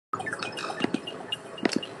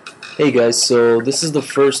Hey guys, so this is the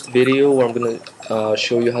first video where I'm going to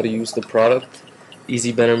show you how to use the product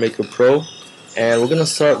Easy Banner Maker Pro, and we're going to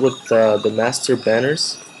start with the master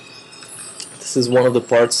banners. This is one of the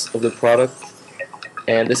parts of the product,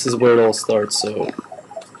 and this is where it all starts. So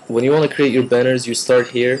when you want to create your banners, you start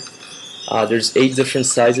here. There's 8 different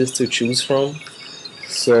sizes to choose from,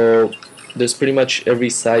 so there's pretty much every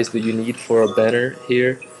size that you need for a banner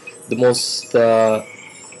here. The most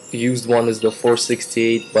used one is the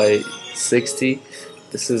 468 by 60.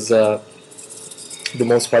 This is the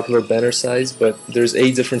most popular banner size, but there's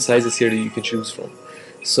 8 different sizes here that you can choose from.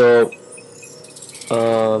 So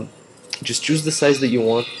just choose the size that you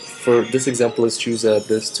want. For this example, let's choose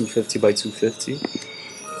this 250 by 250,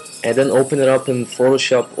 and then open it up in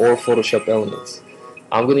Photoshop or Photoshop Elements.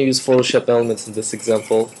 I'm going to use Photoshop Elements in this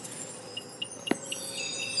example.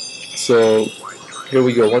 So here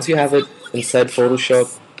we go. Once you have it inside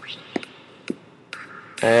Photoshop,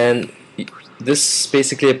 and this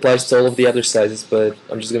basically applies to all of the other sizes, but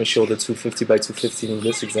I'm just going to show the 250 by 250 in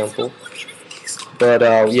this example.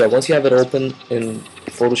 But yeah, once you have it open in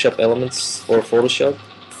Photoshop Elements or Photoshop,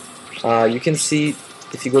 you can see,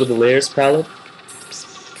 if you go to the Layers palette,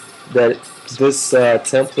 that this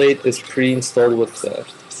template is pre-installed with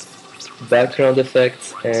background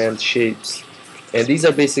effects and shapes. And these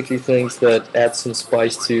are basically things that add some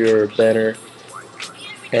spice to your banner,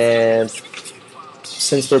 and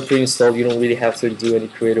since they're pre-installed, you don't really have to do any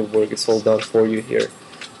creative work. It's all done for you here.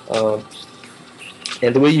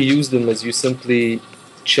 And the way you use them is you simply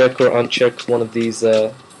check or uncheck one of these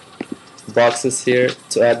boxes here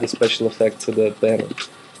to add the special effect to the banner.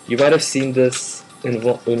 You might have seen this in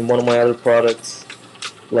one of my other products,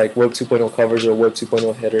 like Web 2.0 covers or Web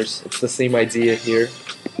 2.0 headers. It's the same idea here,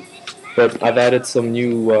 but I've added some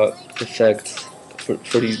new effects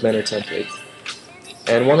for these banner templates.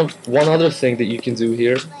 And one other thing that you can do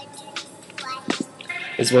here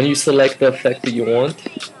is when you select the effect that you want,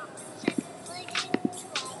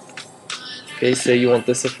 okay, say you want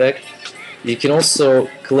this effect, you can also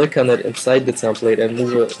click on it inside the template and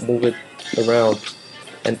move it around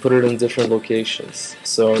and put it in different locations.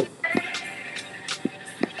 So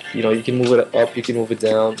you can move it up, you can move it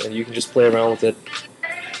down, and you can just play around with it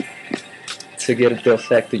to get the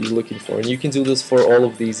effect that you're looking for. And you can do this for all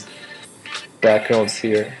of these backgrounds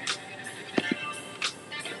here.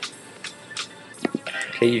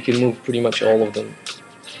 Okay, you can move pretty much all of them.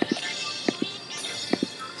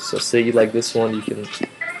 So say you like this one, you can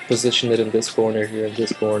position it in this corner here, in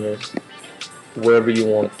this corner, wherever you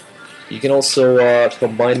want. You can also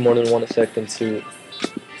combine more than one effect into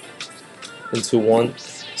one,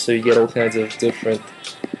 so you get all kinds of different,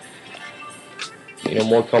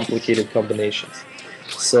 more complicated combinations.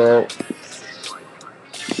 So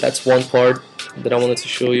that's one part that I wanted to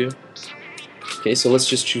show you. Okay, so let's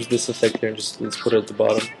just choose this effect here and let's put it at the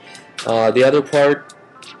bottom. The other part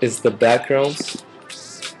is the backgrounds,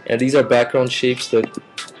 and these are background shapes that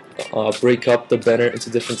break up the banner into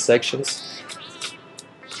different sections.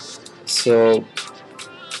 So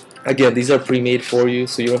again, these are pre-made for you,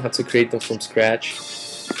 so you don't have to create them from scratch.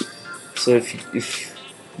 So if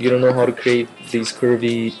you don't know how to create these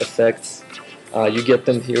curvy effects, you get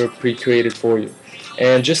them here pre-created for you.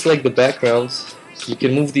 And just like the backgrounds, you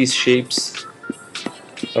can move these shapes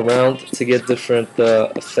around to get different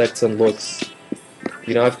effects and looks.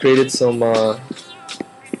 I've created some of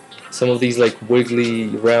these like wiggly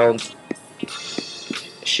round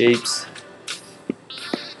shapes,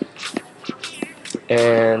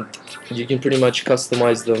 and you can pretty much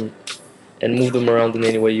customize them and move them around in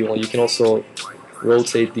any way you want. You can also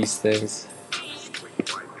rotate these things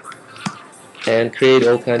and create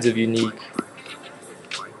all kinds of unique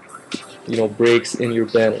breaks in your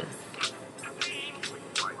banner.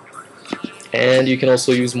 And you can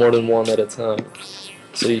also use more than one at a time,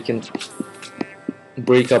 so you can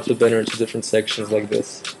break up the banner into different sections like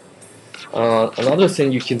this. Another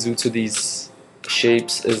thing you can do to these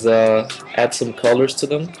shapes is add some colors to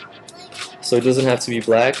them, so it doesn't have to be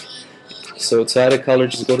black. So to add a color,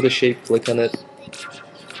 just go to the shape, click on it,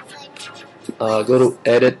 go to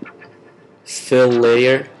Edit, Fill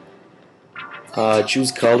Layer,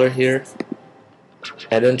 choose Color here,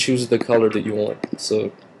 and then choose the color that you want.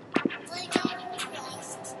 So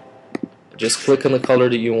just click on the color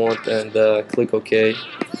that you want and click OK,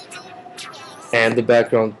 and the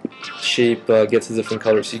background shape gets a different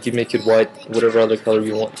color. So you can make it white, whatever other color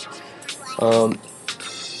you want.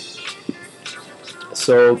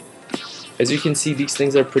 So as you can see, these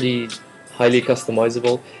things are pretty highly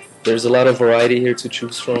customizable. There's a lot of variety here to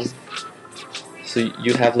choose from. So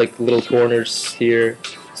you have like little corners here.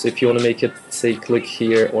 So if you want to make it, say, click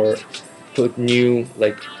here or put new,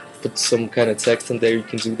 like put some kind of text in there, you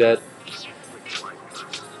can do that.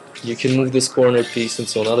 You can move this corner piece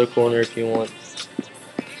into another corner if you want.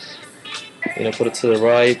 Put it to the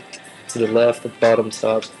right, to the left, the bottom,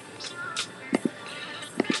 top.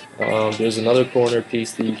 There's another corner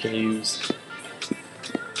piece that you can use.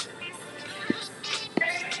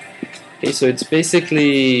 Okay, so it's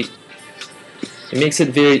basically, it makes it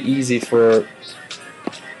very easy for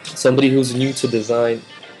somebody who's new to design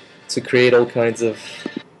to create all kinds of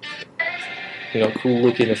cool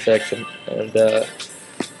looking effects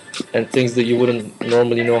and things that you wouldn't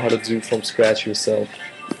normally know how to do from scratch yourself.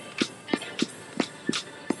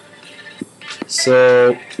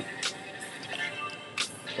 So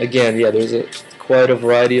again, yeah, there's quite a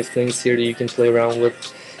variety of things here that you can play around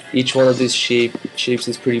with. Each one of these shapes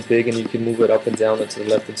is pretty big, and you can move it up and down and to the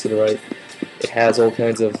left and to the right. It has all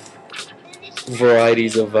kinds of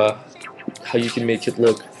varieties of how you can make it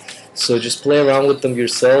look. So just play around with them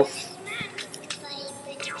yourself.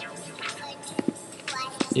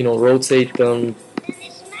 Rotate them,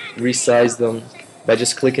 resize them by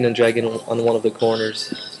just clicking and dragging on one of the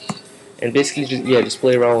corners. And basically, just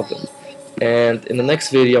play around with them. And in the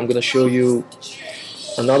next video, I'm going to show you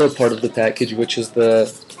another part of the package, which is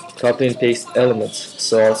the copy and paste elements.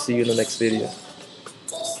 So I'll see you in the next video.